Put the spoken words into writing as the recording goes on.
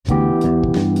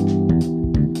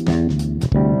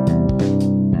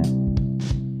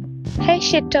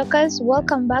Shit Talkers,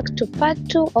 welcome back to part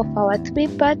 2 of our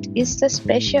 3-part Easter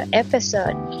special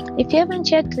episode. If you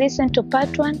haven't yet listened to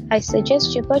part 1, I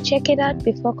suggest you go check it out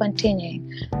before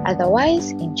continuing.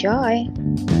 Otherwise, enjoy.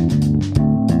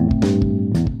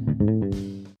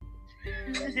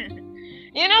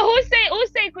 You know who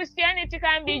say Christianity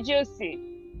can be juicy?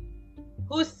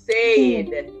 Who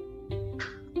said?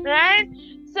 Right?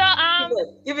 So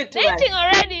give it to dating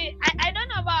us. already. I don't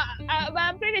know about, but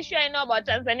I'm pretty sure I know about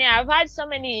Tanzania. I've heard so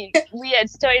many weird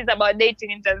stories about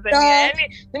dating in Tanzania.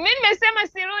 Mimi nimesema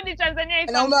sirudi Tanzania if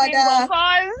I'm single,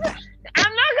 cause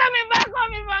I'm not coming back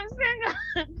home if I'm single.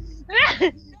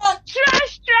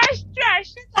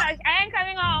 Trash. I ain't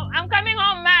coming home. I'm coming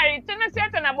home married. Tena si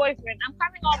hata na boyfriend. I'm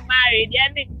coming home married.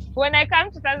 Yani, when I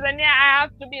come to Tanzania, I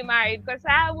have to be married because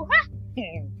I have.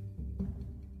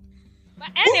 But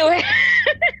anyway,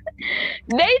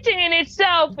 dating in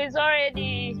itself is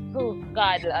already, oh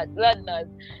God, Lord knows.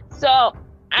 So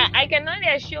I can only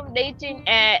assume dating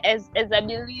as a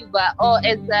believer or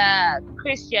as a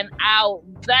Christian, how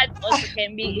that also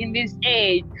can be in this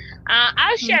age.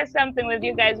 I'll share something with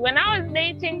you guys. When I was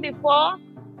dating before,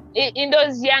 in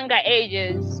those younger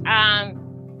ages,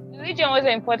 religion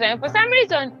wasn't important. For some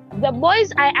reason, the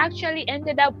boys I actually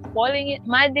ended up falling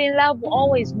madly in love were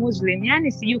always Muslim. Yani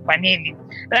si kwa nini?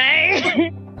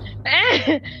 Like,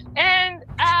 and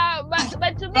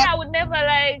but to me, I would never,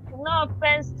 like, no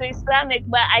offense to Islamic,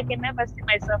 but I can never see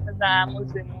myself as a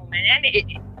Muslim woman.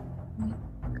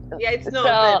 Yeah, it's no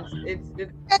offense.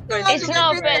 It's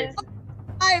no offense.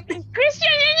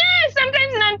 Christian,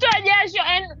 sometimes nantoa jasho,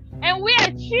 and we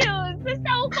are Jews. Sasa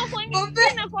huko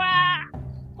kwingine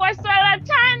kwa swala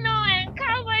tano and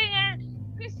covering and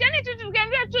Christianity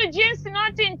tukiambia tu jinsi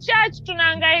not in church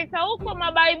tunahangaika huko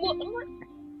mabaibu.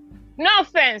 No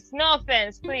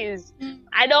offense, please.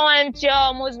 I don't want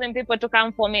your Muslim people to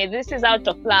come for me. This is out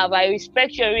of love. I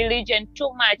respect your religion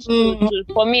too much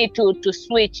for me to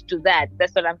switch to that.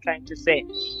 That's what I'm trying to say.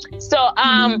 So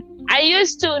I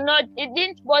used to not, it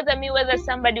didn't bother me whether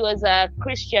somebody was a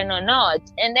Christian or not.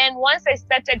 And then once I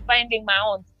started finding my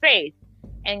own faith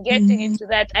and getting into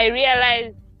that, I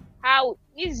realized how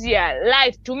easier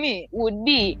life to me would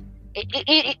be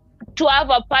to have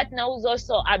a partner who's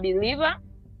also a believer.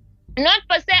 Not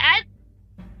per se, I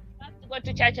have to go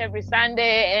to church every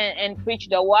Sunday and preach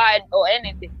the word or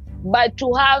anything, but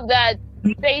to have that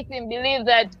faith and believe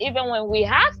that even when we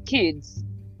have kids,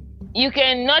 you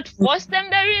can not force them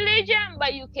the religion,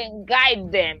 but you can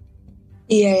guide them.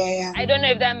 Yeah. I don't know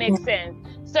if that makes sense.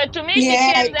 So to me,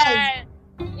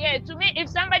 to me, if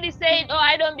somebody said, "Oh,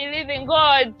 I don't believe in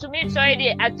God," to me it's already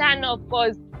a turn off.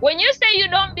 Because when you say you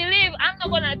don't believe,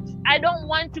 I don't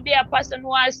want to be a person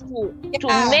who has to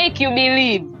make you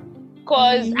believe.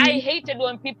 Because I hated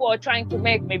when people are trying to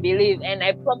make me believe, and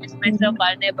I promised myself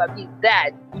I'll never be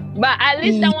that. But at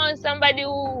least I want somebody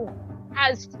who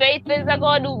has faith there's a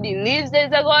God, who believes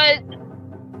there's a God.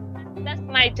 That's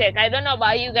my take. I don't know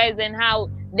about you guys and how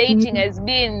dating has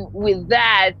been with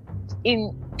that,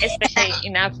 especially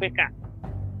in Africa.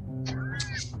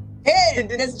 Hey,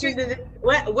 that's true.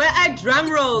 Where are drum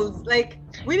rolls? Like,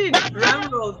 we need drum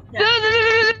rolls.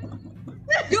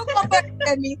 You come back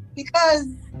to me because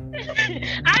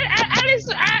Alice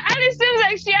seems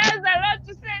like she has a lot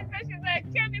to say. So she's like,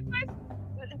 Kemmie, first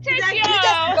take your.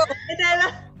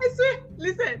 I swear,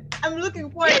 listen, I'm looking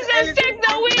forward to Elice's take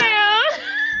the wheel.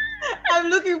 I'm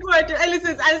looking forward to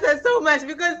Elice's answer so much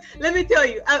because let me tell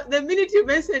you, the minute you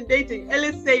mentioned dating,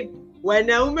 Elice said,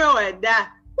 "Wanaume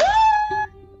wada."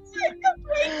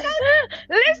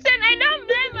 Listen, I don't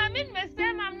blame her. I mean,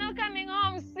 I'm not coming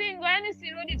home single. Any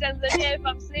sirudi Tanzania if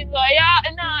I'm single.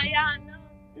 No.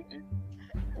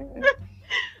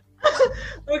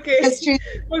 Okay. that's true.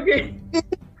 Okay.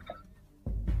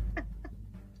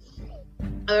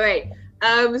 All right.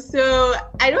 So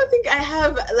I don't think I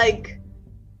have like.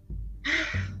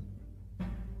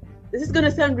 This is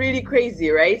gonna sound really crazy,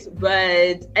 right?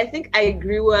 But I think I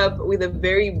grew up with a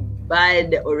very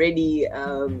bad already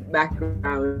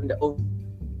background of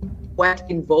what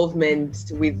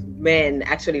involvement with men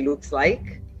actually looks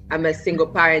like. I'm a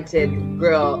single-parented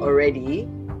girl already,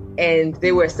 and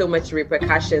there were so much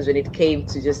repercussions when it came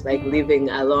to just like living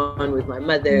alone with my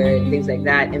mother and things like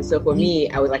that. And so for me,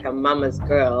 I was like a mama's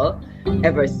girl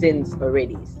ever since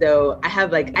already. So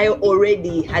I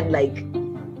already had like,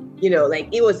 you know, like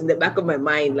it was in the back of my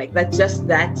mind, like that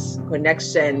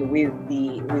connection with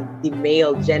the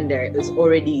male gender is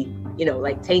already, you know,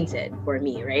 like tainted for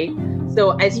me, right?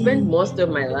 So I spent most of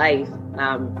my life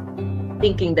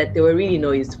thinking that there were really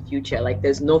no future. Like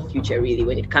there's no future really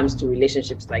when it comes to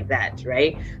relationships like that,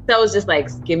 right? So I was just like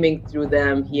skimming through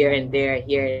them here and there,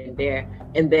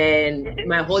 and then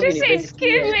my whole She university. said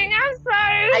skimming. I'm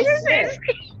sorry.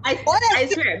 I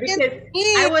swear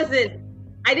because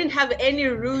I didn't have any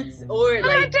roots or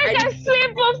like. Take a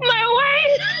sip of my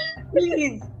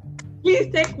wine.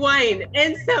 Please take wine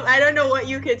and some. I don't know what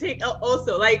you can take.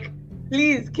 Also, like,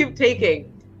 please keep taking.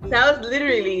 So I was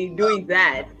literally doing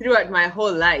that throughout my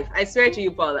whole life. I swear to you,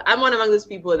 Paula, I'm one among those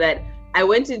people that I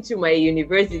went into my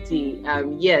university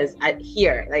years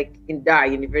here, like in Dar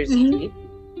University,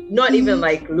 not even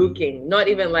like looking, not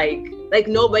even like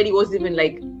nobody was even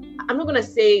like, I'm not gonna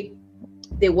say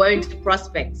they weren't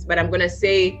prospects, but I'm gonna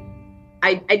say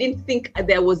I didn't think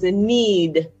there was a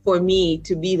need for me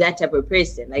to be that type of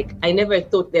person. Like I never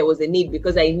thought there was a need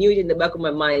because I knew it in the back of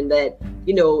my mind that,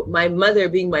 you know, my mother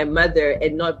being my mother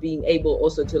and not being able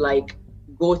also to like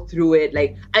go through it.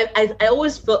 Like I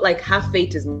always felt like her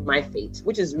fate is my fate,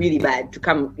 which is really bad to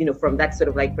come, you know, from that sort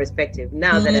of like perspective.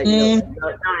 Now that I,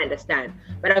 now I understand,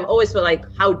 but I've always felt like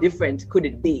how different could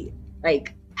it be?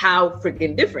 Like how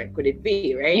freaking different could it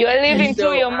be, right? You are living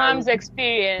through your mom's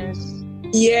experience.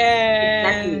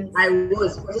 Yeah, exactly. I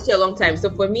was for such a long time. So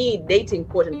for me, dating,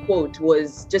 quote unquote,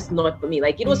 was just not for me.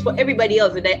 Like it was for everybody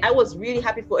else, and I was really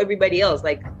happy for everybody else.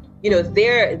 Like, you know,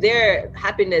 their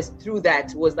happiness through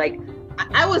that was like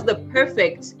I was the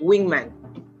perfect wingman.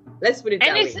 Let's put it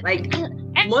that way. Like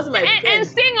most of my friends, and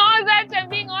seeing all that and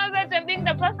being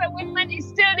the perfect wingman, it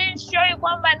still didn't show you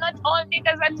one, but not all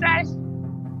niggas are trash.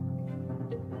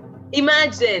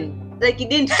 Imagine, like it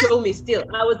didn't show me. Still,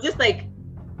 I was just like,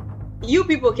 you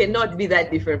people cannot be that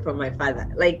different from my father.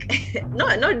 Like,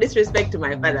 not disrespect to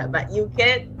my father, but you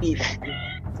can't be that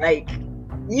different. Like,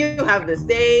 you have the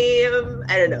same,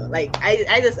 I don't know, like,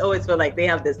 I just always feel like they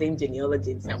have the same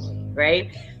genealogy in some way,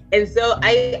 right? And so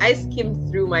I skimmed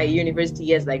through my university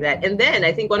years like that. And then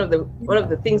I think one of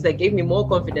the things that gave me more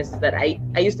confidence is that I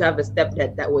used to have a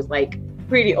stepdad that was like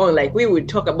pretty on, like we would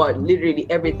talk about literally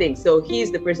everything. So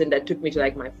he's the person that took me to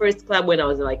like my first club when I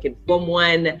was like in Form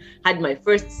 1, had my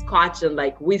first scotch and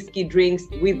like whiskey drinks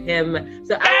with him.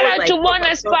 So shout out to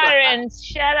bonus parents.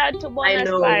 Shout out to bonus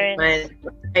parents.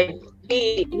 Man.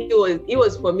 He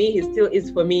was for me, he still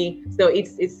is for me. So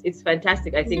it's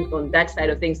fantastic, I think, on that side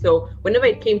of things. So whenever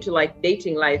it came to like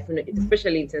dating life,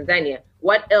 especially in Tanzania,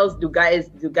 what else do guys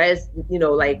you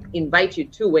know, like invite you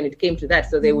to when it came to that?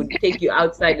 So they would take you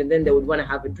outside and then they would want to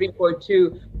have a drink or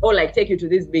two, or like take you to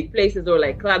these big places or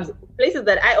like clubs, places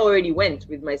that I already went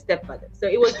with my stepfather. So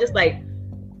it was just like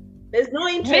there's no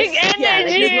interest. Big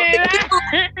energy.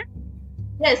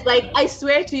 Yes, like I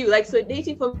swear to you, like so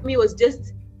dating for me was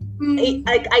just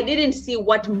I didn't see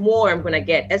what more I'm gonna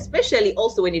get, especially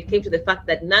also when it came to the fact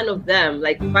that none of them,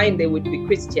 like, fine, they would be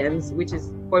Christians, which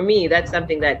is, for me, that's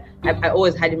something that I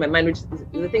always had in my mind, which is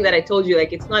the thing that I told you,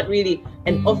 like, it's not really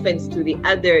an offense to the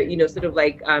other, you know, sort of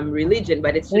like religion,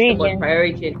 but it's just about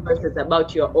priority and first it's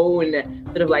about your own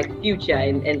sort of like future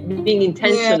and being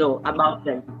intentional about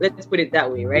them. Let's put it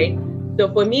that way, right?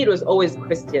 So for me, it was always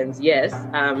Christians, yes.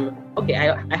 Okay,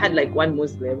 I had like one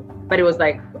Muslim, but it was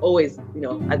like always, you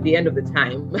know, at the end of the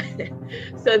time.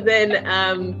 So then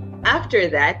after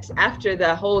that, after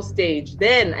the whole stage,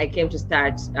 then I came to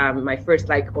start my first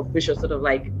like official sort of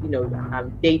like, you know,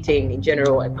 dating in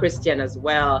general, a Christian as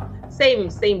well. Same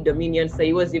dominion. So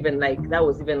it was even like, that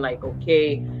was even like,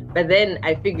 okay. But then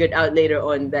I figured out later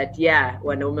on that, yeah,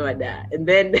 wanaume wada. And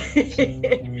then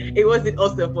it wasn't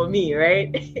also for me, right?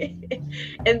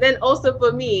 And then also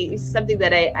for me, it's something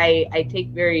that I take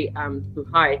very to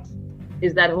heart,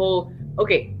 is that whole,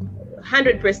 okay,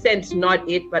 100% not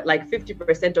it, but like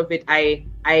 50% of it, I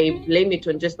blame it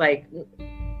on just like,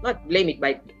 not blame it,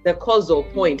 but the causal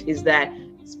point is that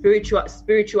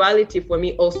spirituality for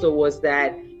me also was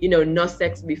that, you know, no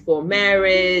sex before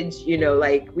marriage, you know,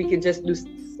 like we can just do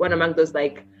one among those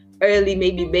like early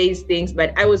maybe base things,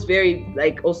 but I was very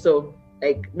like also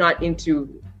like not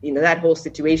into, you know, that whole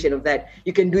situation of that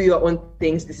you can do your own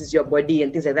things, this is your body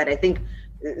and things like that. I think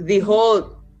the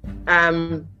whole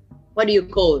what do you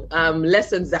call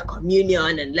lessons are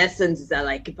communion and lessons are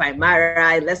like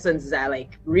paimara, lessons are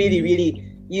like really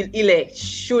ile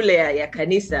shule ya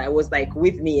kanisa was like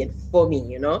with me and for me,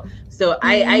 you know. So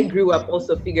I grew up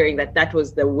also figuring that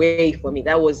was the way for me.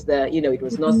 That was the, you know, it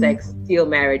was no sex till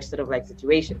marriage sort of like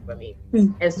situation for me.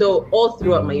 And so all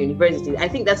throughout my university, I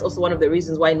think that's also one of the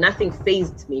reasons why nothing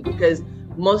fazed me, because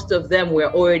most of them were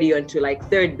already onto like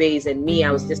third base, and me,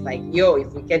 I was just like, yo,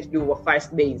 if we can't do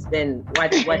first base, then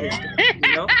what is it,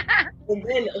 you know? And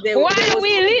then why are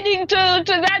we leading to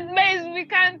that base? We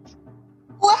can't.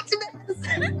 What?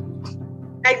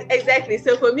 Exactly.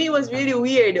 So for me, it was really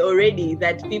weird already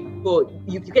that people,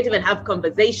 you can't even have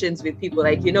conversations with people.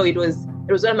 Like, it was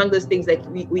one among those things, like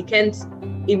we can't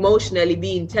emotionally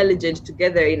be intelligent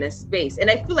together in a space. And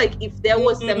I feel like if there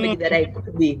was somebody that I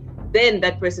could be, then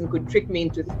that person could trick me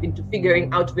into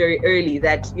figuring out very early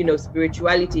that,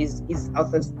 spirituality is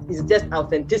just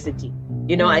authenticity.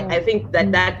 I think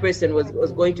that person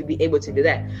was going to be able to do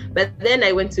that. But then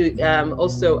I went to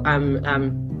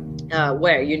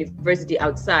university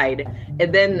outside.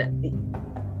 And then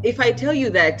if I tell you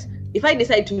that if I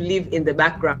decide to live in the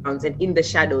backgrounds and in the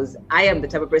shadows, I am the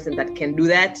type of person that can do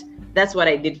that. That's what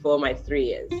I did for my 3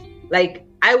 years. Like,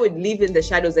 I would live in the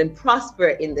shadows and prosper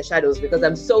in the shadows because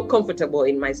I'm so comfortable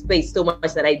in my space so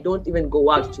much that I don't even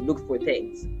go out to look for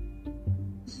things.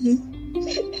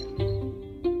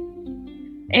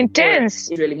 Intense.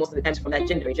 Really, most of the times from that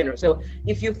gender in general. So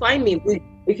if you find me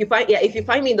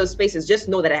in those spaces, just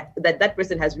know that that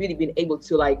person has really been able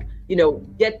to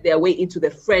get their way into the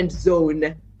friend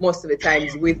zone most of the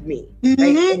times with me. And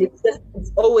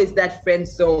it's always that friend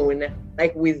zone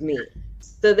with me.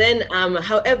 So then,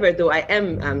 however, though I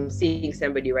am seeing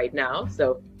somebody right now,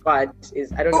 so God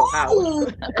is, I don't know how.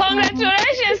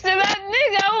 Congratulations to that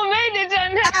nigga who made it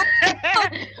on that.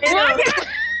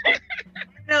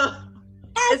 No.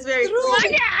 It's very cool.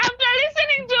 Okay, after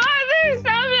listening to all this,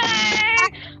 I'm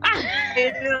like,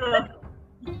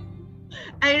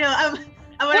 I know.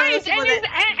 Wait,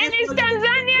 and is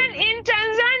Tanzanian in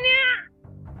Tanzania?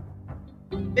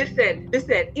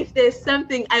 Listen. If there's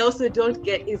something I also don't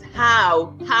get is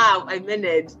how I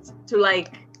managed to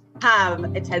have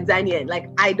a Tanzanian.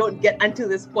 I don't get until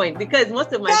this point because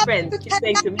most of my friends keep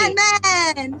saying to me.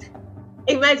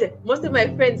 Imagine, most of my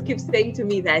friends keep saying to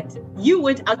me that you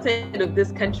went outside of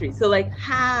this country. So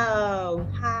how,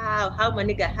 my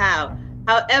nigga, how?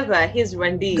 However, his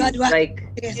Rwandese,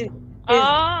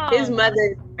 his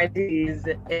mother is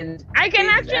Rwandese, and I can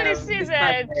actually see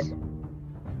that.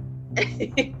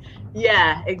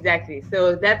 Yeah, exactly.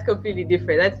 So that's completely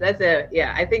different.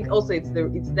 I think also it's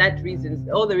that reason,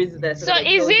 all the reasons that. So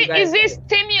is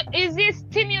this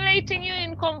stimulating you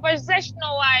in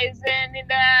conversational wise and in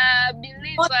the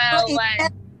believer wise?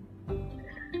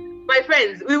 My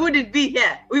friends, we wouldn't be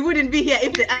here. We wouldn't be here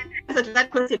if the answer to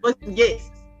that question was yes.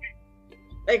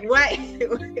 Why?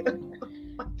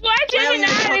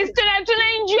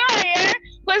 Tunaenjoy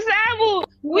kwa sababu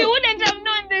we wouldn't have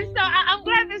known this, so I'm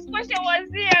glad this question was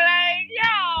here.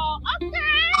 Okay.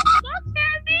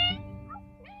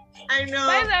 I know.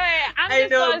 By the way, I'm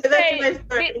just gonna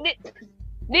say,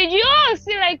 did you all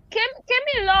see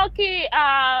Kemmie Loki?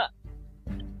 I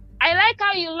like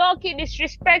how you Loki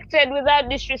disrespected without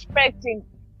disrespecting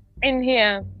in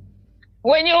here.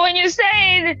 When you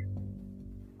said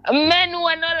men who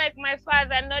are not like my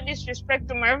father, no disrespect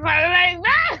to my father, like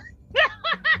that.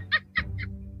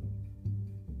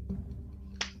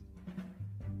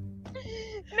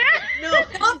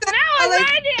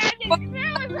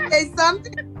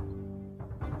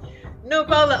 No,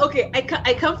 Paula. Okay, I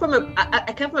come from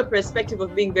a perspective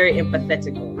of being very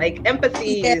empathetical.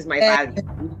 Empathy is my value,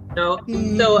 So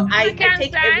I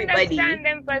take everybody. Understand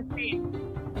empathy.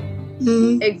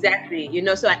 Exactly,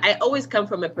 so I always come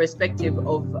from a perspective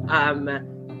of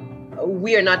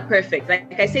we are not perfect.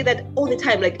 I say that all the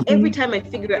time. Every time I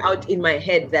figure out in my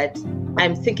head that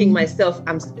I'm thinking myself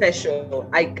I'm special,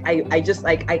 I just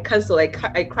cancel. I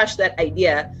crush that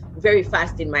idea very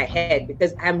fast in my head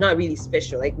because I'm not really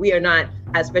special. We are not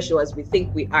as special as we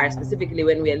think we are, specifically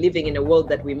when we are living in a world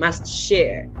that we must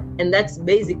share. And that's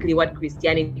basically what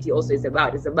Christianity also is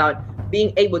about. It's about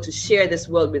being able to share this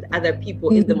world with other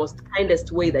people in the most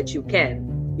kindest way that you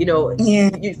can.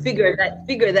 You figure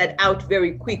that out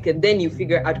very quick, and then you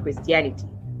figure out Christianity,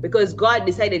 because God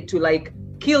decided to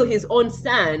kill his own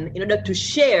son in order to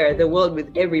share the world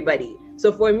with everybody.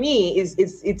 So for me, it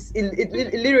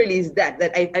literally is that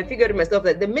I figured to myself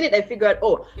that the minute I figure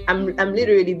out, I'm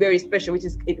literally very special, which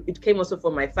is it came also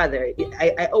from my father.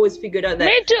 I always figured out that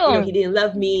me too. He didn't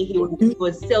love me. He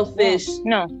was selfish.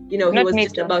 No, he was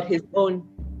just about his own.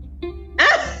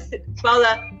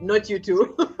 Paula, not you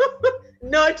too.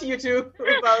 Not you too,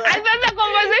 Paula. I thought the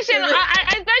conversation.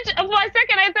 I thought for a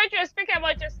second I thought you were speaking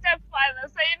about your stepfather.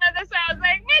 So that's why I was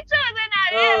like, me too. And then I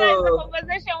realized the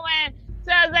conversation went.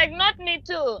 So I was like, not me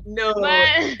too. No.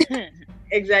 But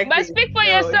exactly. But speak for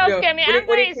yourself, Kemmie. I'm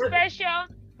very special.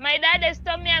 My dad has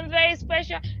told me I'm very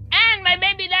special. And my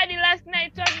baby daddy last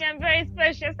night told me I'm very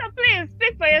special. So please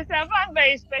speak for yourself. I'm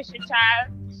very special, child.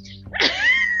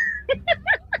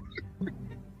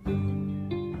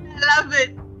 I love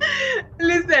it.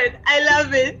 Listen, I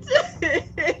love it.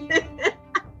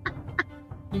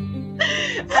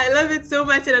 I love it so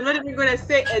much, and I'm not even gonna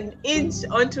say an inch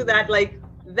onto that. Like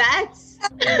that's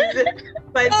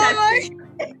fantastic.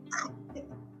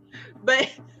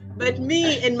 But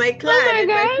me and my clan and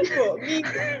my people,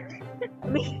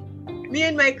 me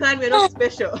and my clan, we're not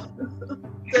special.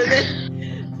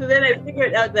 So then I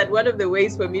figured out that one of the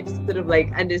ways for me to sort of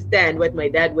like understand what my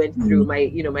dad went through, my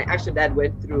actual dad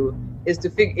went through, is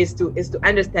to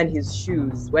understand his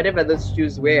shoes, whatever those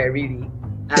shoes were really.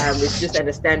 Is just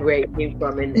understand where it came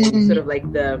from and sort of like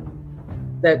the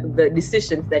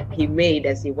decisions that he made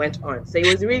as he went on. So it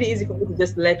was really easy for me to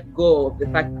just let go of the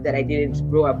fact that I didn't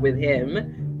grow up with him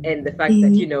and the fact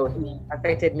that, he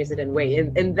affected me a certain way.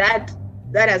 And that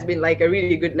has been like a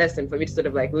really good lesson for me to sort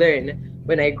of like learn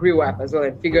when I grew up as well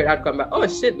and figured out, oh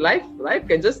shit, life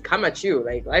can just come at you.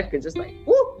 Like life can just like,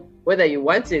 whoop, whether you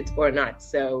want it or not.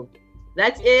 So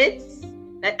that's it.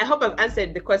 I hope I've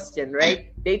answered the question,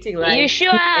 right? Dating life. You sure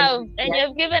have. And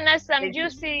you've given us some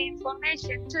juicy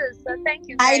information too. So thank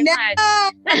you very much.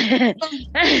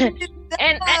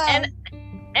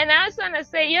 and I also want to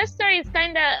say your story is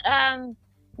kind of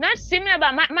not similar,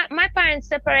 but my parents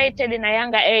separated in a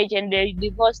younger age and they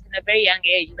divorced in a very young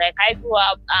age. Like I grew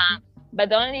up, but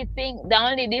the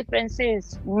only difference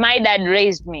is my dad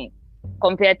raised me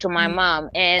compared to my mom,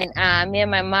 and me and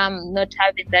my mom not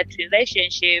having that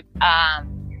relationship.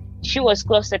 She was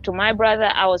closer to my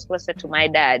brother, I was closer to my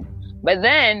dad. But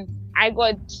then I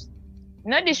got,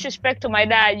 no disrespect to my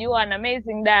dad, you are an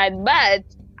amazing dad, but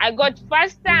I got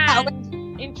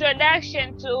first-hand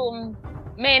introduction to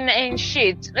men and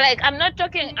shit. Like I'm not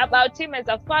talking about him as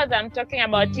a father, I'm talking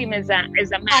about him as a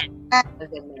man.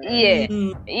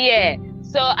 Yeah.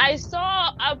 So I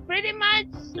saw pretty much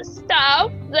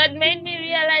stuff that made me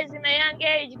realize in a young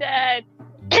age that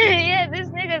these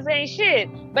niggas ain't shit.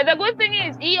 But the good thing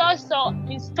is he also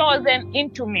installed them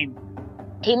into me.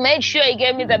 He made sure he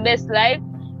gave me the best life.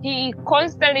 He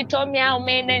constantly told me how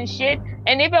men and shit.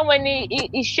 And even when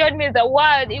he showed me the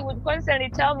world, he would constantly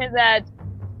tell me that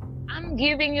I'm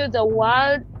giving you the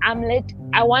world.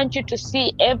 I want you to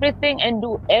see everything and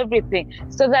do everything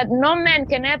so that no man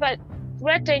can ever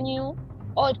threaten you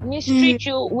or mistreat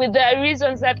you with the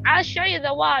reasons that I'll show you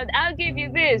the world, I'll give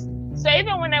you this. So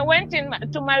even when I went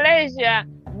to Malaysia,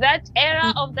 that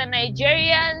era of the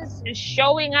Nigerians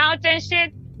showing out and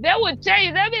shit, they would tell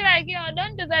you, they'll be like, yo,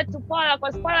 don't do that to Paula,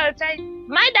 because Paula will tell you,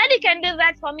 my daddy can do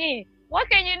that for me. What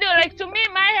can you do? Like, to me,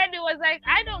 my head, it was like,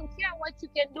 I don't care what you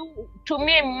can do to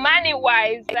me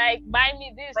money-wise. Like, buy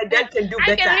me this. My dad can do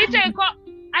better. I can literally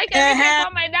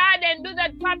call my dad and do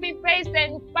that puppy face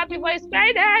and puppy voice,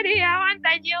 my daddy, I want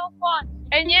a new phone.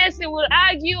 And yes, he will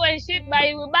argue and shit, but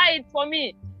he will buy it for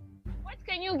me. What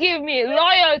can you give me?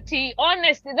 Loyalty,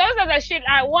 honesty. Those are the shit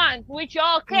I want, which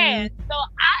y'all can. So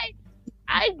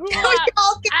I grew up.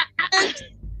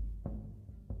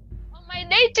 On my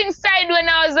dating side, when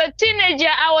I was a teenager,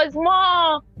 I was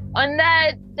more on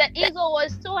that. The ego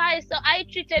was too high, so I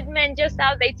treated men just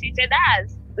how they treated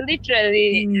us.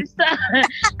 Literally. So,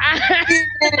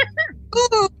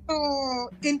 Ooh,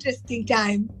 interesting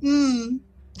time.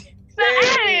 So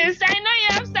Elice, I know you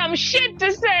have some shit to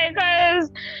say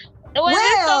because when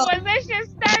this conversation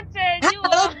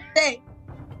started,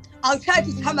 I'll try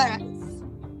to summarize.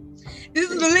 This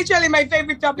is literally my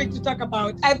favorite topic to talk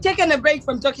about. I've taken a break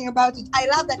from talking about it. I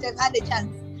love that I've had a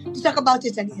chance to talk about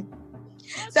it again.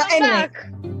 So anyway.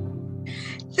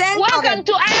 Welcome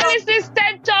to Elice's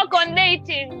TED Talk on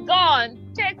dating. Go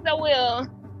on, take the wheel.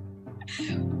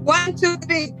 1, 2,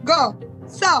 3, go.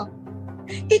 So,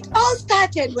 it all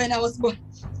started when I was born.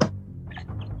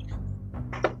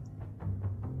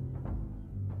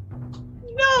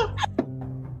 No.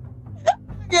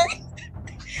 Okay.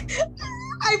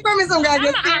 I promise I'm gonna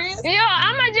get serious. Yo,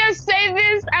 I'ma just say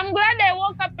this. I'm glad I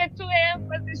woke up at 2 a.m.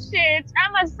 for this shit.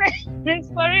 I'ma say this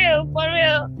for real.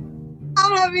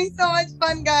 I'm having so much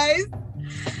fun, guys.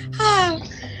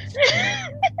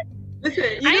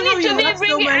 Listen, I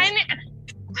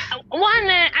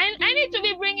need to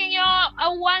be bringing you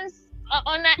once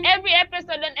on every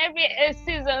episode on every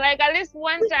season, like at least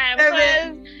one time. We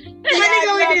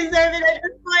deserve it at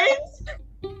this point.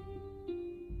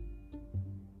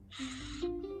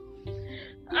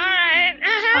 All right.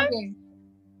 Okay.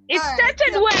 It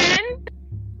started when.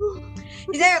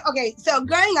 Okay, so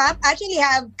growing up, I actually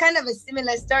have kind of a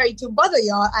similar story to both of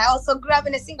y'all. I also grew up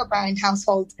in a single parent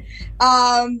household.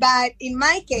 But in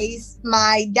my case,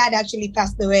 my dad actually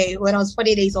passed away when I was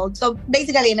 40 days old. So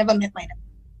basically, I never met my dad.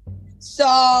 So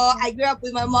I grew up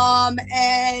with my mom.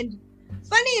 And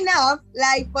funny enough,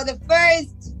 like for the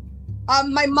first,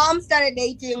 my mom started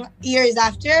dating years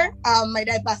after my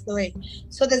dad passed away.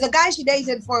 So there's a guy she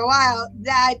dated for a while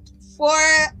that for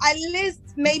at least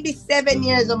maybe 7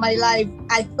 years of my life,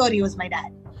 I thought he was my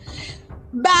dad.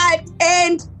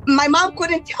 And my mom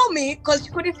couldn't tell me because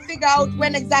she couldn't figure out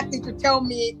when exactly to tell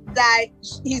me that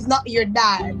he's not your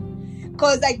dad.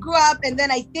 Because I grew up, and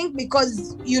then I think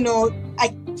because,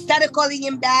 I started calling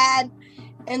him dad,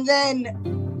 and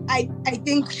then I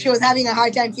think she was having a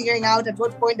hard time figuring out at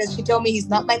what point does she tell me he's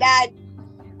not my dad.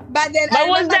 But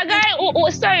was the guy?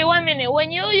 Sorry, 1 minute.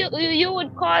 When you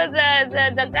would call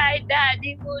the guy dad,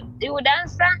 he would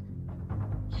answer.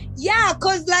 Yeah,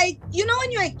 because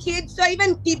when you're a kid, so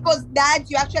even people's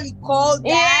dads, you actually call dad.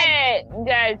 Yeah,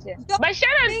 gotcha. So, but shout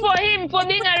out for him for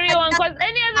being a real one, because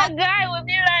any other guy would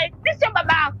be like, this is your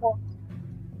babako.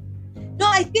 No,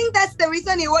 I think that's the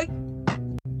reason he was.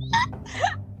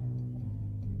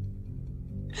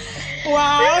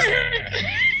 Wow.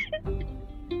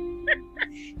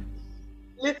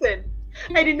 Listen,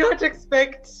 I did not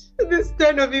expect this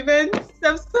turn of events.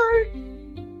 I'm sorry.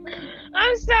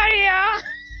 I'm sorry, y'all.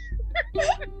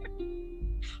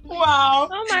 Wow.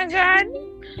 Oh my God.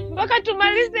 Mpaka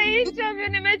tumalize interview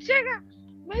nimecheka.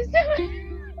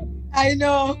 I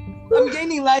know. I'm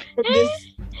gaining life from this.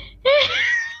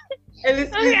 Elice,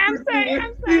 Okay, I'm sorry.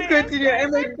 Please continue. I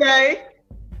might die.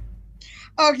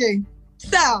 Okay.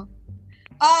 So,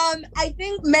 I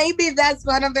think maybe that's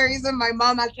one of the reasons my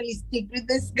mom actually stick with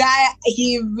this guy.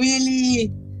 He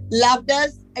really loved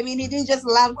us. I mean, he didn't just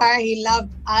love her, he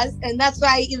loved us. And that's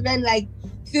why even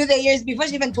through the years, before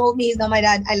she even told me he's not my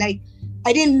dad, I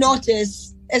didn't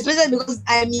notice, especially because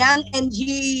I'm young and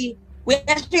we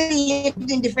actually lived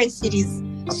in different cities.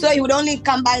 So he would only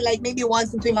come by maybe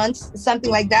once in 3 months, something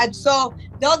like that. So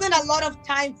there wasn't a lot of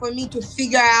time for me to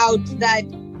figure out that.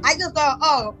 I just thought,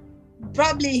 oh,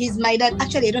 probably he's my dad.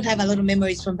 Actually, I don't have a lot of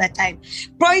memories from that time.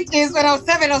 Point is, when I was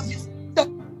 7, I was just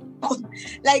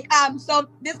so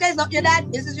this guy's not your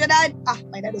dad, this is your dad.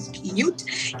 My dad was cute.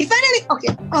 He finally,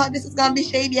 okay, this is gonna be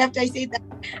shady after I say that.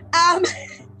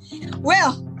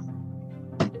 Well,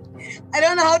 I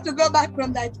don't know how to go back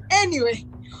from that. Anyway,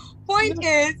 point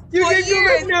is, for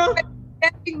years,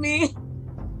 telling me,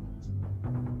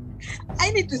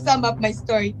 I need to sum up my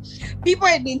story. People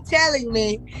had been telling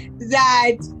me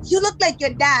that you look like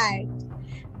your dad.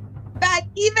 But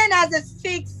even as a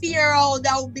 6-year-old,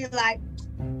 I would be like,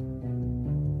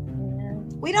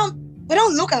 we don't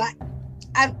look alike.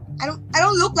 I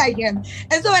don't look like him.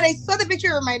 And so when I saw the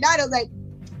picture of my dad, I was like,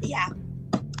 yeah,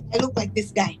 I look like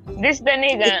this guy. This the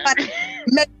nigga.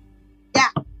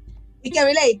 Yeah, we can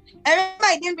relate. I remember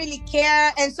I didn't really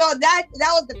care, and so that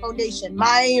was the foundation.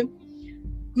 My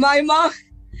mom.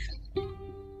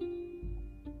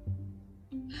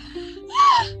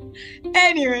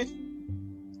 Anyway,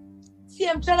 see,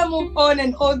 I'm trying to move on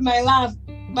and hold my laugh,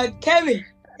 but Kemmie.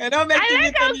 I like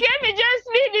how Kemmie just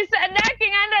be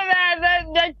ducking under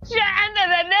the chair, under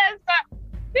the desk.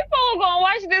 People who gonna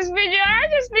watch this video, I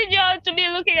just need you all to be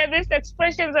looking at these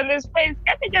expressions on his face.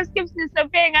 Kemmie just keeps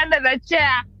disappearing under the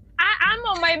chair. I'm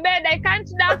on my bed. I can't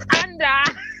duck under.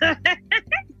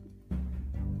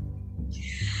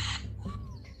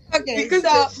 Okay, because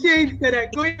the shades that are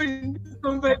going on in this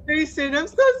conversation, I'm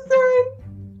so sorry.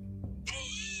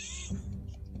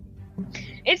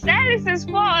 It's Elice's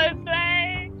fault.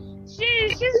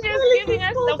 She's just giving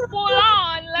us the full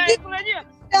on.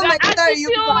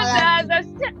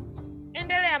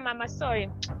 Endelea, Mama. Sorry.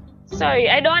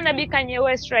 I don't want to be Kanye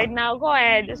West right now. Go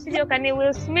ahead. Usije Kanye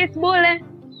Will Smith bule.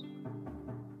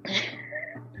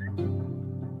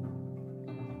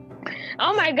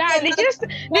 Oh my God! Did you see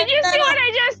what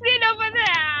I just did over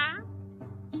there?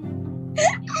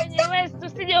 Kanye West,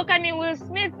 usije Kanye Will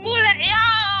Smith bule. Yeah.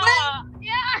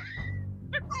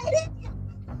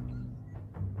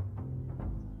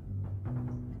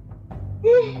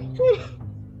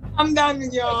 I'm done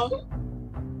with y'all.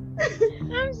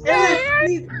 I'm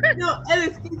sorry.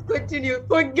 Elice, please continue.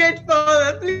 Forget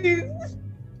Paula, please.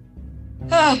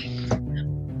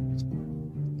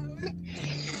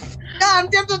 I'm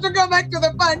tempted to go back to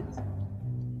the punt.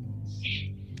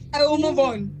 I will move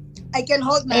on. I can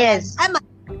hold my Yes.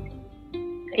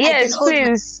 Yes,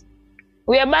 please.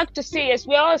 We are back to serious.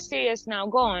 We are all serious now.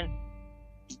 Go on.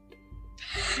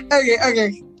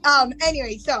 Okay.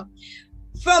 Anyway, so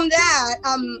from that,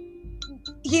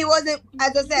 he wasn't,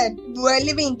 as I said, we were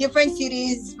living in different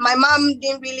cities. My mom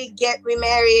didn't really get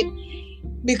remarried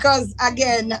because,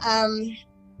 again,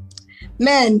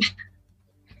 men,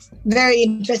 very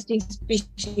interesting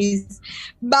species.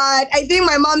 But I think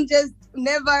my mom just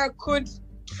never could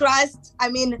trust. I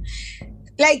mean,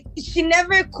 like she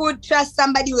never could trust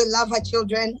somebody who will love her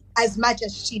children as much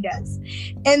as she does.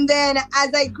 And then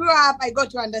as I grew up, I got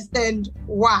to understand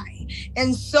why.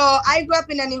 And so I grew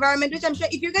up in an environment, which I'm sure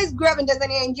if you guys grew up in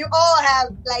Tanzania and you all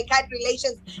have like had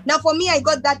relations. Now for me, I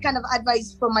got that kind of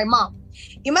advice from my mom.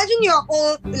 Imagine your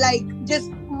own, like just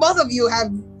both of you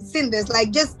have seen this,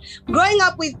 like just growing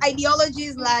up with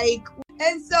ideologies like,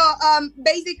 and so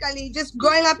basically just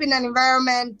growing up in an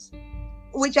environment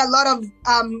which a lot of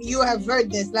you have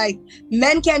heard this, like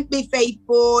men can't be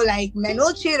faithful, like men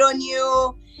will cheat on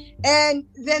you. And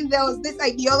then there was this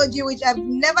ideology which I've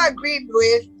never agreed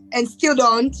with and still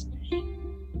don't.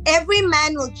 Every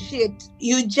man will cheat.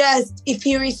 You just, if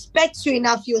he respects you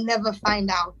enough, you'll never find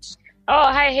out. Oh,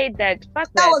 I hate that. Fuck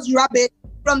that. That was rubbish.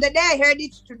 From the day I heard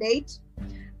it to date.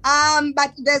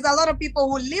 But there's a lot of people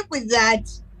who live with that.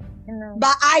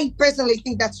 But I personally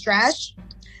think that's trash.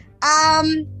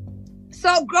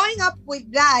 So growing up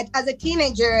with that as a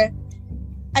teenager,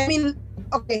 I mean,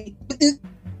 okay,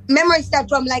 memories start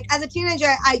from like as a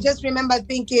teenager, I just remember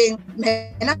thinking,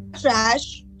 man, I'm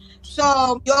trash,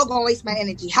 so you're gonna waste my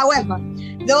energy. However,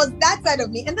 there was that side of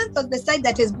me, and then there was the side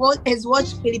that has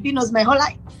watched Filipinos my whole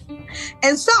life.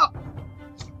 And so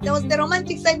there was the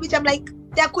romantic side, which I'm like,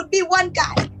 there could be one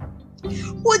guy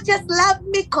who just loved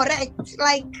me correct,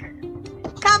 like,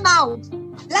 come out.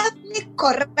 Love me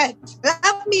correct.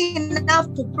 Love me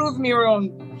enough to prove me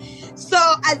wrong. So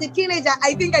as a teenager,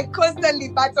 I think I constantly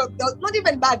battled those. Not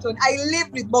even battled. I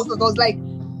lived with both of those. Like,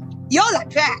 y'all are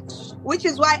trash. Which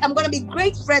is why I'm going to be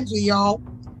great friends with y'all.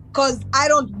 Because I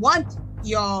don't want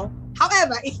y'all.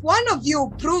 However, if one of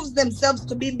you proves themselves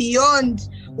to be beyond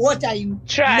what I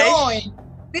know and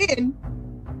then,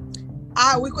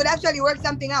 we could actually work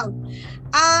something out.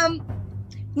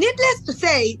 Needless to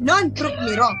say, no one proved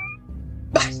me wrong.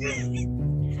 But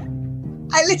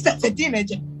at least as a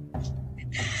teenager,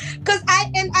 because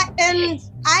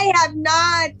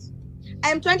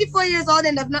I'm 24 years old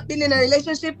and I've not been in a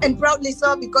relationship, and proudly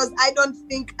so, because I don't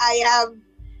think I have.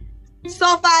 So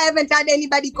far, I haven't had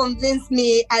anybody convince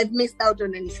me I've missed out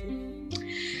on anything.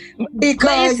 Because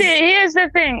but you see, here's the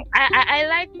thing. I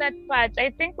like that part. I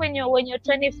think when you're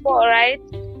 24, right,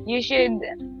 you should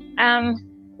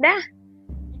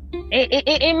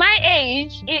in my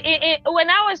age, when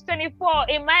I was 24,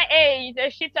 in my age, the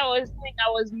shit I was doing, I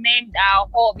was named a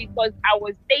whore because I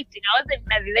was dating. I wasn't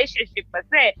in a relationship per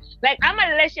se. Like, I'm a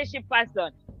relationship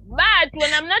person. But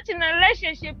when I'm not in a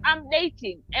relationship, I'm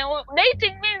dating. And what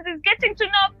dating means is getting to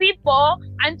know people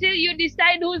until you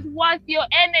decide who's worth your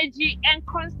energy and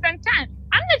constant time.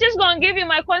 I'm not just going to give you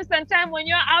my constant time when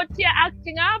you're out here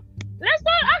acting up. Let's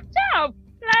all act up.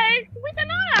 Like, we can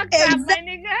all act up, my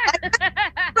nigga.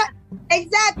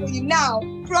 Exactly. Now,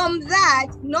 from that,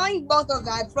 knowing both of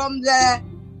that, from the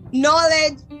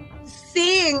knowledge,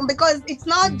 seeing, because it's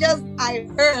not just I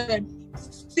heard,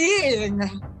 seeing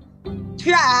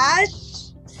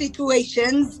trash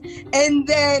situations, and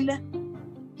then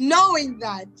knowing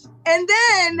that. And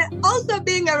then also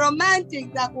being a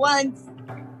romantic that wants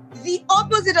the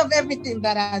opposite of everything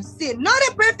that I've seen. Not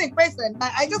a perfect person,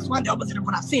 but I just want the opposite of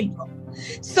what I've seen, bro.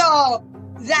 So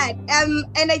that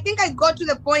and I think I got to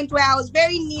the point where I was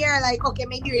very near, like, okay,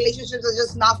 maybe relationships are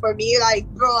just not for me, like,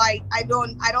 bro, I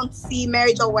don't see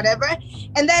marriage or whatever.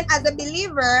 And then as a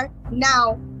believer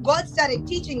now, God started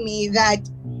teaching me that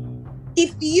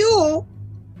if you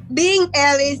being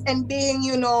Elice and being,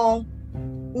 you know,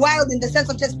 wild in the sense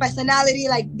of just personality,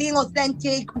 like being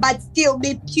authentic but still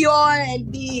be pure and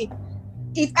be,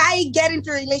 if I get into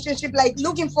a relationship, like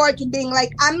looking forward to being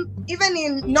like, I'm even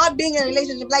in not being in a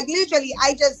relationship, like literally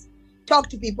I just talk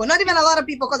to people, not even a lot of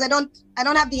people, because I don't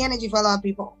have the energy for a lot of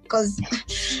people, because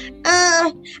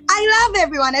I love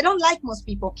everyone. I don't like most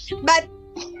people, but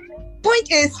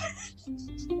point is,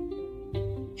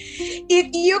 if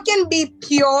you can be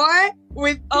pure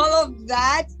with all of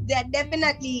that, there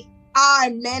definitely are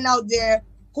men out there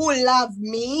who love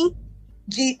me.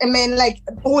 I mean, like,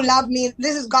 who love me.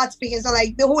 This is God speaking. So,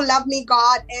 like, who love me,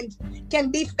 God, and can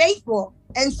be faithful.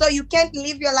 And so you can't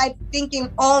live your life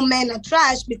thinking all men are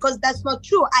trash, because that's not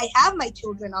true. I have my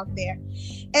children out there.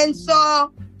 And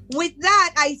so with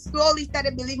that, I slowly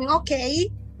started believing,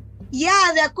 okay,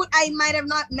 yeah, I might have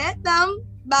not met them,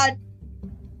 but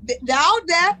they're out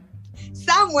there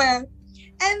somewhere.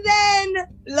 And then,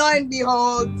 lo and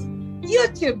behold,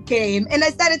 YouTube came, and I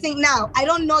started thinking, now, I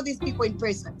don't know these people in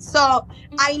person. So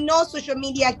I know social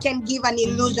media can give an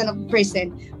illusion of a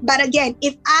person. But again,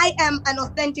 if I am an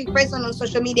authentic person on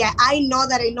social media, I know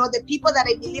the people that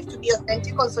I believe to be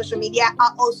authentic on social media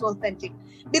are also authentic.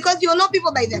 Because you'll know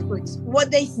people by their fruits. What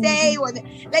they say,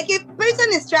 like, if a person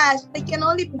is trash, they can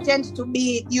only pretend to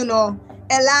be, you know,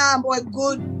 a lamb or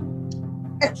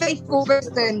a faithful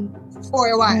person for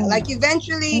a while. Like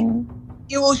eventually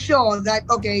you will show that,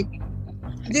 okay,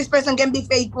 this person can be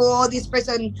faithful, this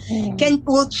person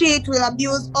will cheat, will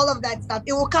abuse, all of that stuff.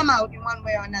 It will come out in one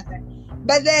way or another.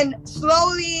 But then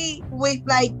slowly with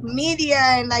like media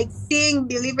and like seeing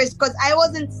believers, because I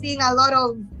wasn't seeing a lot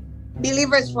of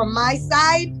believers from my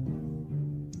side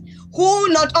who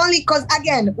not only, because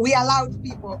again, we are loud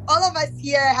people. All of us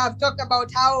here have talked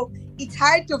about how it's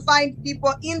hard to find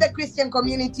people in the Christian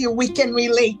community we can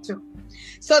relate to.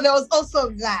 So there was also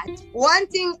that.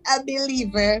 Wanting a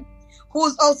believer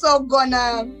who's also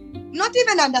gonna not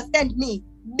even understand me,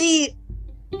 be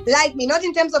like me, not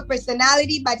in terms of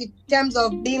personality, but in terms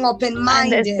of being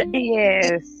open-minded.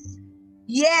 Yes.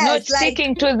 Not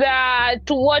sticking to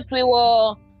what we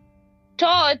were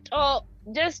taught, or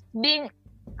just being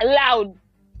loud.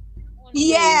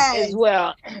 Yes. As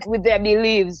well with their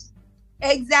beliefs.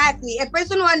 Exactly. A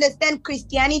person who understands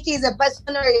Christianity is a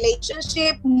personal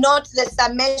relationship, not the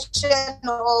summation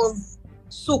of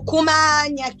Sukuma,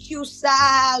 Nyakyusa,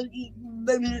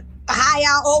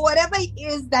 Haya, or whatever it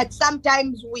is that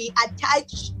sometimes we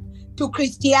attach to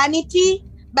Christianity,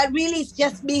 but really it's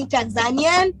just being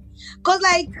Tanzanian. Because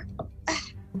like,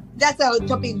 that's a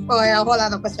topic for a whole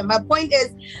other question. My point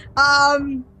is,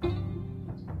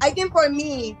 I think for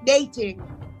me, dating,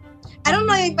 I don't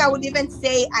know if I would even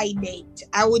say I date.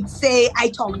 I would say I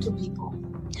talk to people.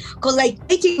 Because like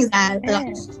dating is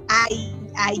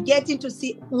I get into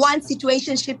one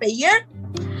situationship a year.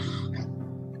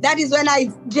 That is when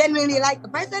I genuinely like the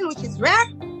person, which is rare.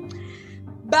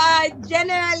 But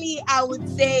generally, I would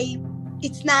say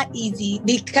it's not easy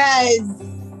because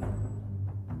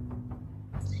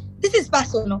this is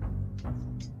personal.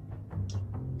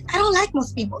 I don't like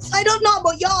most people. So I don't know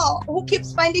about y'all who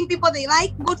keeps finding people they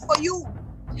like. Good for you.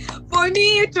 For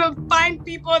me to find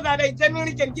people that I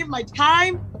genuinely can give my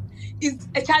time is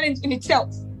a challenge in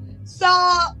itself. So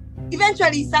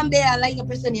eventually someday I like a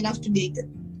person enough to date them.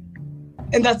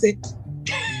 And that's it.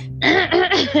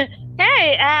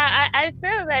 Hey, I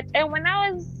feel that. And when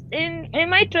I was in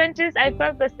my 20s, I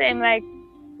felt the same. Like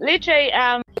literally,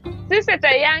 since at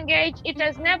a young age, it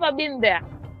has never been there.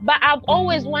 But I've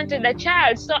always wanted a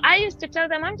child. So I used to tell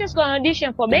them, I'm just going to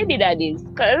audition for baby daddies.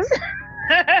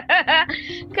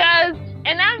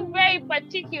 And I'm very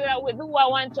particular with who I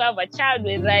want to have a child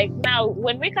with. Like now,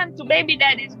 when we come to baby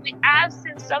daddies, I've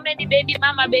seen so many baby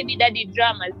mama, baby daddy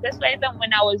dramas. That's why even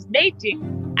when I was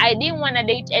dating, I didn't want to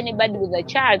date anybody with a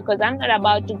child because I'm not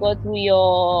about to go through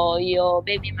your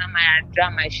baby mama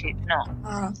drama shit.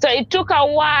 No. So it took a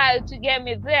while to get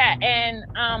me there. And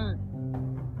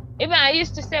even I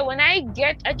used to say, when I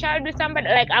get a child with somebody,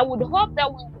 like I would hope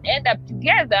that we would end up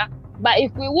together. But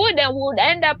if we wouldn't, we would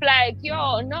end up like,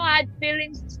 no hard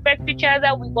feelings, respect each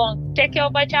other. We're going to take care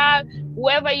of a child.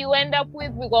 Whoever you end up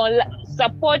with, we're going to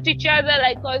support each other.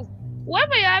 Like, because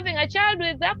whoever you're having a child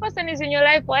with, that person is in your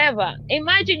life forever.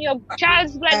 Imagine your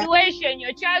child's graduation,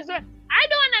 your child's... I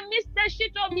don't want to miss that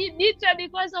shit or be bitter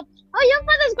because of, your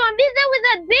father's going to be there with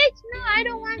that bitch. No, I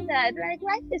don't want that. Like,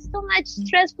 life is so much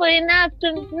stressful enough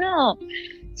to know.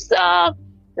 So,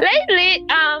 lately,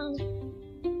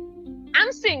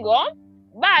 I'm single,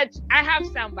 but I have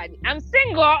somebody. I'm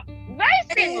single, very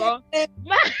single.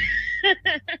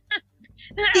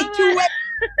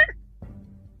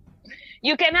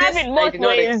 You can have it both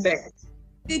ways.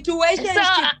 Situation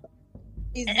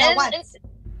is the what?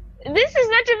 This is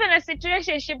not even a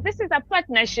situationship. This is a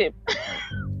partnership.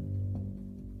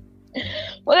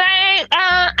 Like,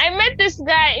 I met this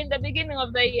guy in the beginning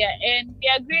of the year, and we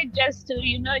agreed just to,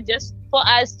 just for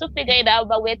us to figure it out.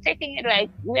 But we're taking it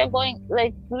like we're going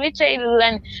like literally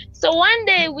learn. So one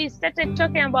day we started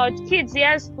talking about kids. He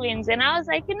has twins, and I was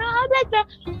like, I'd like to.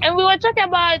 And we were talking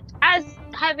about us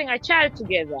having a child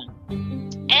together.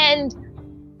 And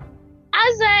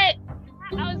as I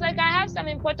was like, I have some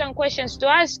important questions to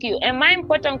ask you. And my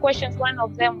important questions, one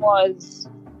of them was,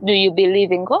 do you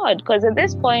believe in God? Because at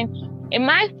this point, in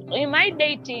my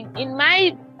dating, in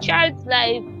my child's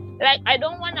life, like I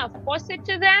don't want to force it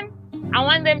to them. I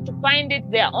want them to find it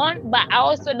their own, but I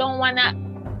also don't want to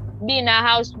be in a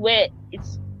house where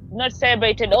it's not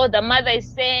celebrated. Oh, the mother is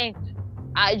saying,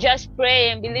 I just pray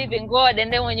and believe in God.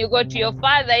 And then when you go to your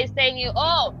father, he's saying,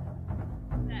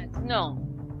 no.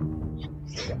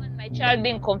 I want my child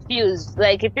being confused.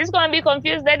 Like, if he's going to be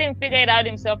confused, let him figure it out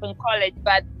himself in college.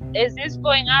 But as he's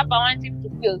growing up, I want him to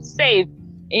feel safe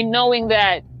in knowing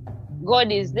that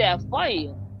God is there for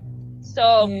you.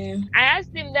 So I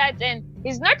asked him that, and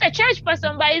he's not a church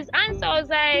person, but his answer was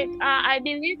like, I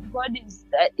believe God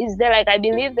is there. Like, I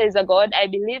believe there's a God. I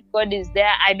believe God is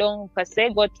there. I don't per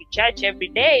se go to church every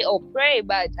day or pray,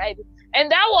 but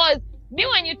and that was me.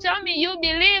 When you tell me you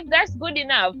believe, that's good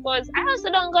enough, because I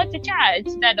also don't go to church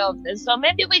that often. So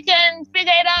maybe we can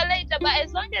figure it out later. But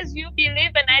as long as you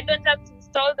believe and I don't have to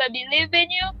install the believe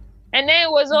in you. And then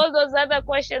it was all those other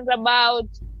questions about,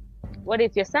 what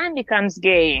if your son becomes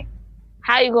gay?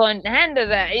 How you going to handle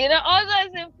that? You know, all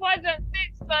those important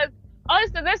things. Because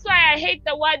also, that's why I hate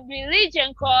the word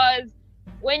religion, because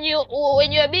when you're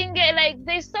being gay, like,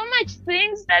 there's so much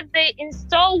things that they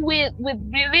install with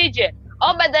religion.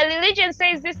 Oh, but the religion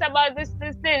says this about this,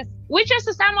 which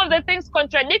also some of the things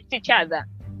contradict each other.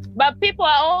 But people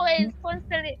are always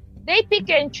constantly, they pick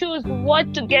and choose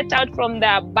what to get out from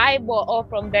the Bible or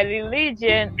from the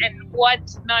religion and what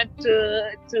not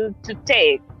to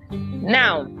take.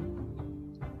 Now,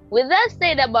 with that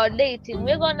said about dating,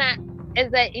 we're gonna,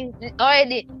 as I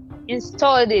already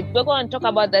installed it, we're gonna talk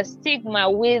about the stigma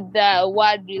with the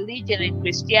word religion and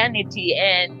Christianity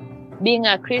and being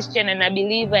a Christian and a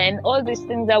believer and all these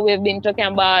things that we've been talking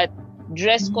about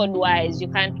dress code wise. You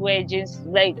can't wear jeans.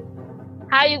 Like,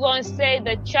 how you gonna say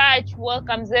the church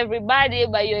welcomes everybody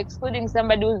but you're excluding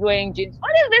somebody who's wearing jeans?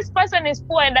 What if this person is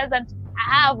poor and doesn't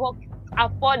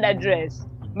afford a dress,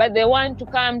 but they want to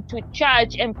come to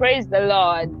church and praise the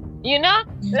Lord? You know,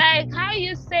 like, how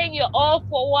you saying you're all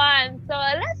for one? So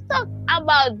let's talk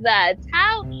about that.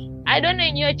 How, I don't know,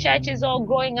 in your churches or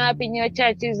growing up in your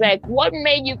churches, like, what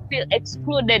made you feel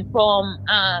excluded from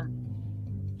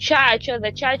church or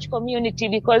the church community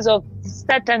because of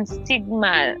certain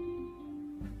stigma?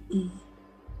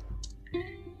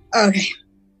 Okay.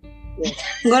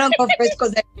 I'm gonna go first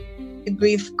because I'm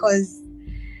brief, because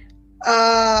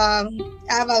I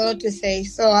have a lot to say.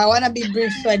 So I wanna be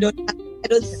brief so I don't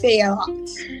say a lot.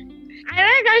 I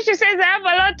like how she says I have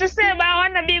a lot to say, but I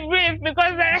wanna be brief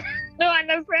because I don't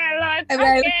wanna say a lot.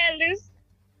 Okay, Elice.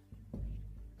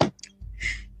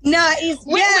 No, it's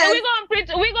we're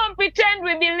gonna pretend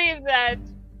we believe that.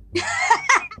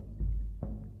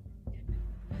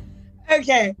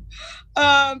 Okay.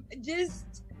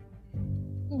 Just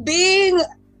being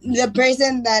the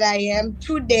person that I am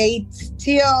to date,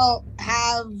 still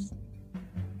have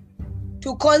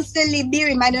to constantly be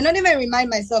reminded, not even remind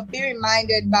myself, be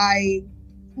reminded by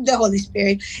the Holy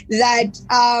Spirit that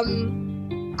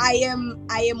I am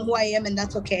who I am, and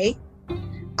that's okay.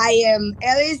 I am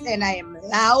Elice, and I am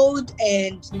loud,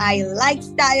 and I like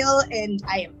style, and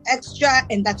I am extra,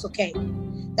 and that's okay.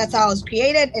 That's how I was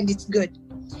created, and it's good.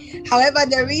 However,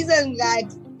 the reason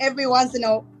that every once in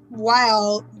a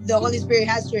while the Holy Spirit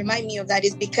has to remind me of that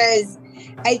is because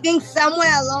I think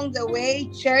somewhere along the way,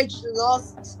 church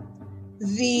lost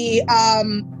the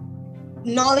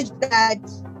knowledge that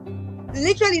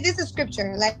literally this is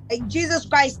scripture. Like Jesus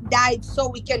Christ died so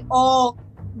we can all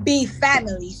be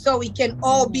family, so we can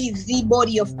all be the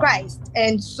body of Christ.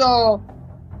 And so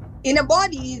in a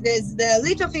body, there's the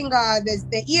little finger, there's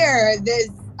the ear, there's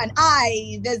an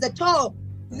eye, there's a toe.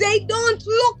 They don't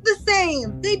look the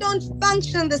same. They don't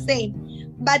function the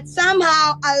same. But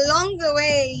somehow along the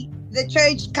way, the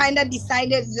church kind of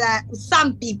decided that,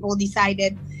 some people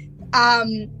decided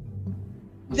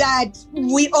that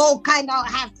we all kind of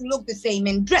have to look the same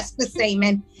and dress the same.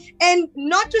 And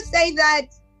not to say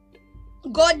that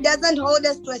God doesn't hold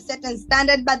us to a certain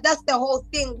standard, but that's the whole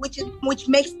thing, which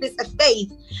makes this a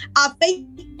faith. Our faith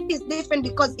is different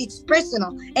because it's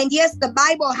personal. And yes, the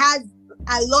Bible has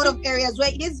a lot of areas where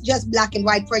it is just black and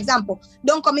white. For example,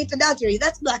 don't commit adultery.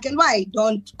 That's black and white.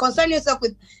 Don't concern yourself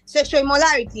with sexual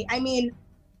immorality. I mean,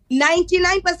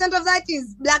 99% of that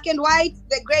is black and white.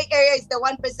 The gray area is the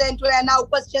 1% where now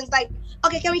questions like,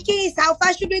 okay, can we kiss? How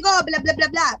far should we go? Blah, blah, blah,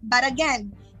 blah. But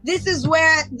again, this is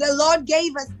where the Lord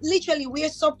gave us, literally, we are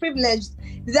so privileged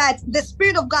that the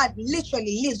Spirit of God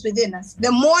literally lives within us.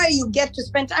 The more you get to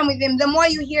spend time with Him, the more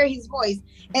you hear His voice.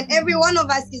 And every one of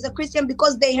us is a Christian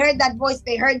because they heard that voice,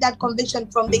 they heard that conviction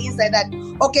from the inside that,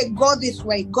 okay, go this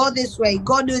way, go this way,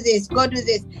 go do this, go do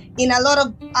this. In a lot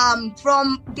of,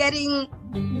 from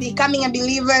becoming a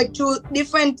believer to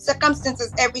different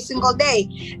circumstances every single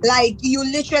day. Like you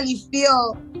literally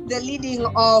feel the leading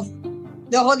of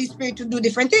the Holy Spirit to do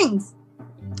different things.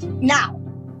 Now,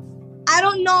 I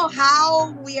don't know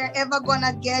how we are ever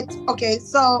gonna get, okay,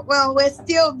 so, well, we're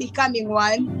still becoming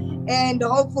one. And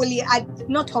hopefully,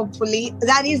 not hopefully,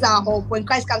 that is our hope. When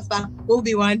Christ comes back, we'll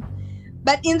be one.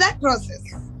 But in that process,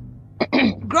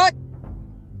 growing,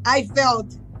 I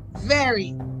felt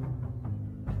very,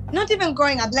 not even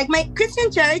growing up, like my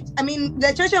Christian church, I mean,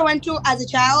 the church I went to as a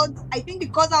child, I think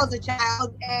because I was a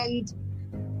child and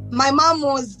my mom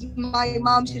was my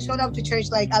mom. She showed up to church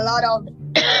like a lot of,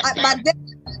 but then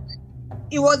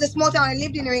it was a small town. I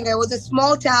lived in Ringa. It was a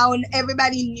small town.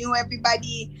 Everybody knew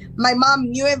everybody. My mom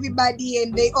knew everybody,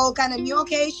 and they all kind of knew,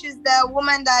 okay, she's the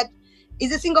woman that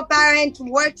is a single parent,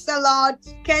 works a lot,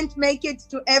 can't make it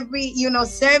to every,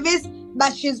 service,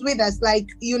 but she's with us. Like,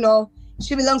 she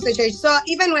belongs to the church. So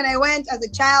even when I went as a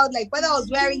child, like whether I was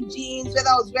wearing jeans, whether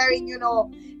I was wearing,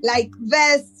 like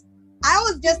vests, I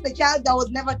was just a child that was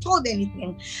never told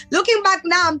anything. Looking back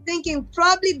now, I'm thinking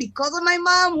probably because of my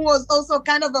mom, who was also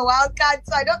kind of a wild card.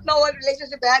 So I don't know what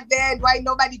relationship they had there and why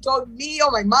nobody told me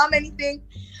or my mom anything.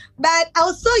 But I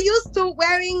was so used to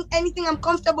wearing anything I'm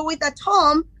comfortable with at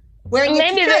home. Wearing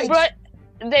Maybe it to church.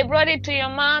 they brought it to your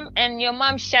mom and your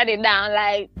mom shut it down.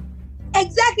 Like,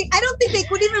 exactly. I don't think they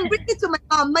could even bring it to my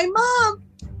mom. My mom.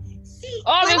 See.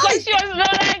 Oh, because she was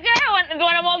like, I want to go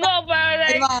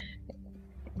over.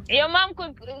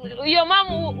 Your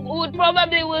mom would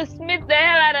probably will smith the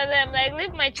hell out of them. Like,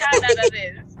 leave my child out of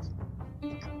this.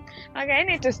 Okay, I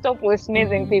need to stop with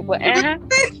smithing people.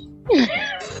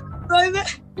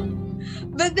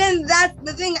 But then that's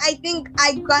the thing. I think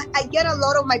I get a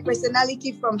lot of my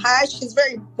personality from her. She's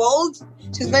very bold.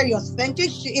 She's very authentic.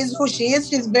 She is who she is.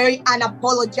 She's very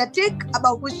unapologetic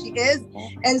about who she is.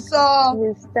 And so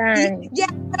we stand. Yeah,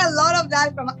 I get a lot of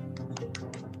that from her.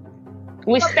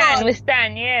 We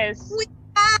stand, yes. We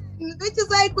stand, which is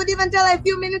why I could even tell a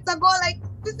few minutes ago, like,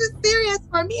 this is serious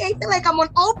for me. I feel like I'm on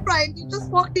Oprah and you just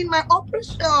walked in my Oprah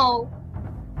show.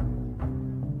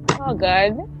 Oh,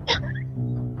 God.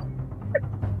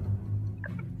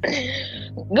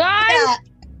 God,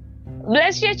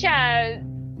 bless your child.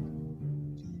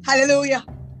 Hallelujah.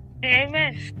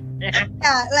 Amen.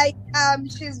 Yeah, like,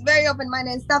 she's very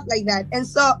open-minded and stuff like that. And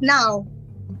so now,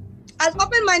 as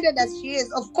open-minded as she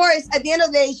is, of course, at the end of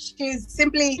the day, she's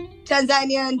simply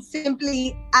Tanzanian,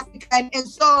 simply African. And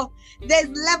so there's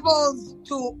levels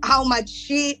to how much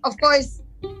she, of course,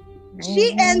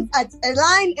 she ends at a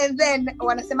line and then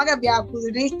wanasemaga vya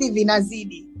kurithi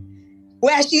vinazidi.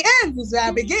 Where she ends is where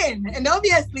I begin. And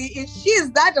obviously, if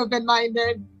she's that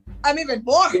open-minded, I'm even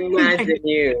more imagine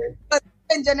you.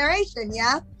 Second generation,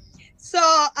 yeah? So,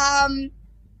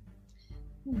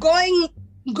 growing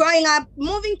up,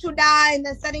 moving to Dar and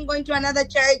then starting going to another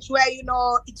church where,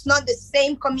 it's not the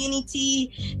same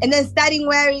community, and then starting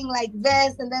wearing like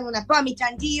vests, and then unapewa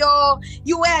mitandio,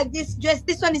 you wear this dress,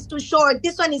 this one is too short,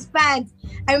 this one is pants.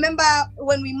 I remember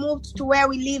when we moved to where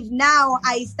we live now,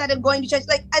 I started going to church.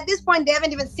 Like at this point, they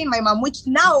haven't even seen my mom, which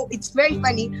now it's very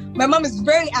funny. My mom is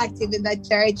very active in that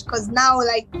church because now,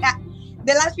 like,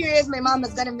 the last few years, my mom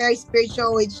has gotten very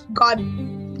spiritual, which God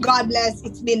bless.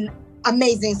 It's been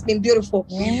amazing. It's been beautiful.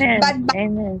 Amen. But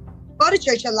Amen. I go to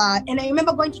church a lot, and I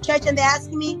remember going to church and they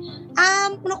asking me,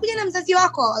 unakuja na mzazi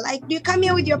wako? Like, do you come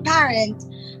here with your parent?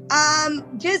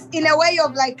 Just in a way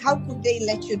of like, how could they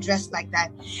let you dress like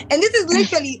that? And this is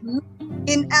literally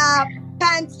in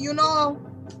pants,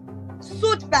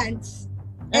 suit pants,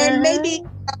 and maybe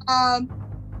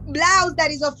blouse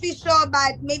that is official,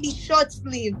 but maybe short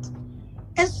sleeved.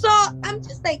 And so I'm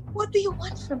just like, what do you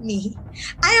want from me?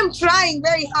 I am trying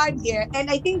very hard here. And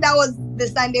I think that was the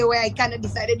Sunday where I kind of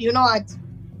decided, you know what?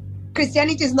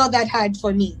 Christianity is not that hard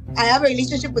for me. I have a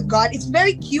relationship with God. It's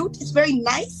very cute. It's very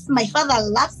nice. My father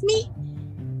loves me.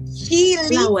 He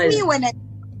leads me when I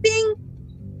sing.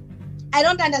 I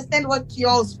don't understand what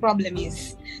y'all's problem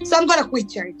is. So I'm going to quit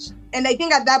church. And I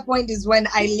think at that point is when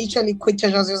I literally quit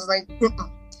church. I was just like,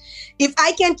 if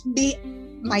I can't be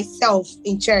myself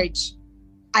in church,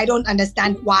 I don't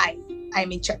understand why I'm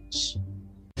in church.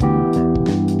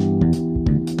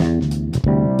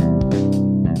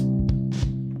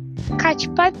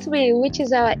 Catch part 3, which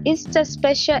is our Easter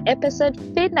special episode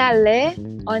finale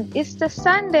on Easter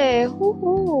Sunday.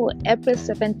 April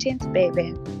 17th,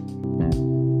 baby.